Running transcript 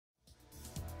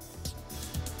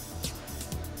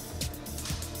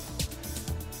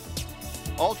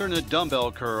Alternate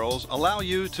dumbbell curls allow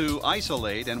you to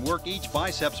isolate and work each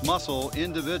biceps muscle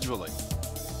individually.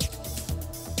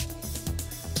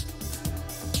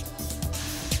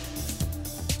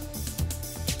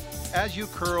 As you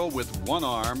curl with one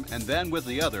arm and then with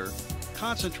the other,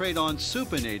 concentrate on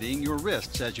supinating your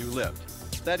wrists as you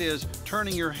lift. That is,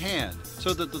 turning your hand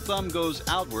so that the thumb goes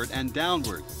outward and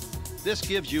downward. This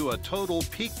gives you a total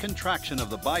peak contraction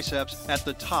of the biceps at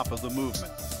the top of the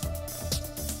movement.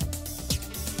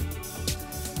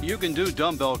 You can do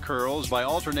dumbbell curls by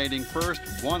alternating first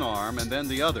one arm and then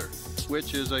the other,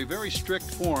 which is a very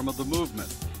strict form of the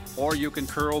movement. Or you can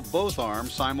curl both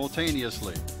arms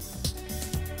simultaneously.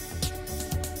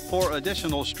 For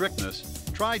additional strictness,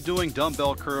 try doing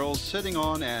dumbbell curls sitting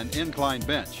on an incline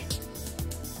bench.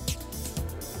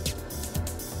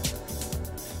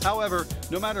 However,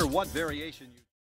 no matter what variation you